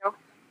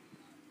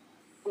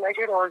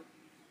Achiro.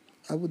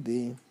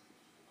 Abude.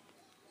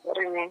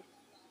 Rini.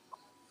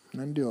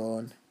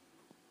 Nandiona.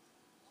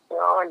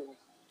 Yona.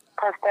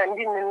 Pastor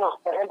ndini no.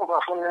 Ndo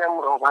bafunela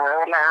muroba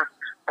ngala.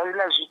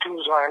 Azila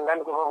zwithu zwanga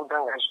ndiko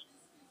bavuda ngazwo.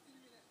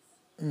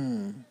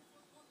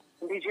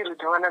 Ndichiri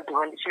twana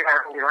twa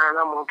ndichirandira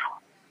na muthu.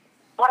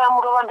 Mara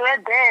muroba ndo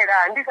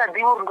edela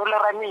ndikadivi uri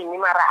ndolora mini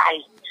mara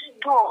ai.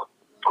 To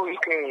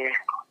toike.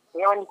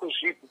 Yawani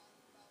kuzvipi.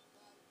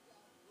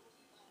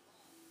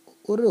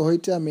 Uri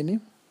hoita mini?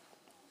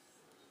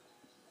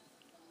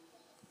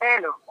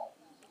 Hello.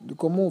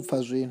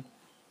 Ndikomupfa zvino.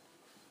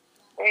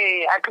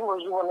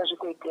 Atingozvivona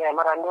zvikuitea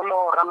mara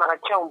ndolora mara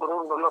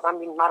chaumburu ndolora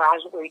mini mara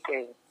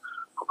hazvikuitea.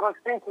 Because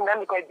since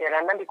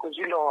ndandikoedera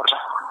ndandikuzvilora.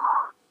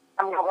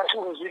 Amnoba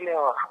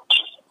chingozvilora.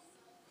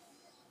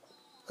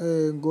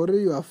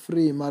 Ngori, you are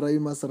free, Mara. You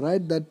must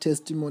write that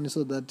testimony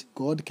so that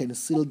God can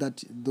seal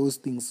those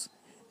things,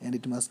 and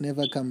it must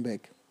never come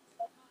back.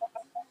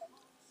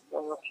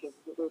 Okay.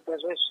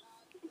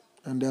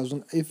 And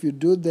if you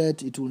do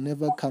that, it will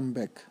never come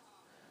back.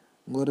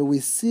 Ngori, we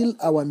seal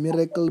our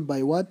miracle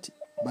by what?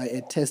 By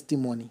a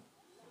testimony.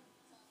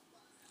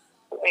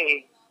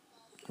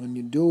 When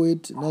you do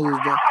it, na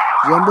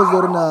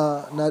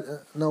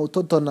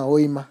utotona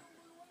hoima.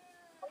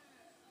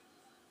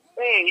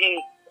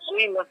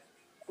 Hoima.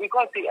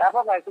 Because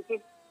Papa,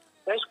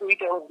 let's go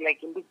eat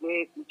like in the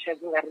way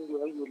charging a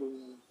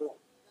really. So,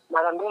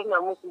 Madame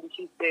Namus in the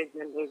cheese bed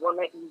and they're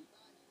gonna eat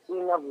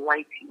in a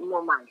white,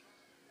 no man.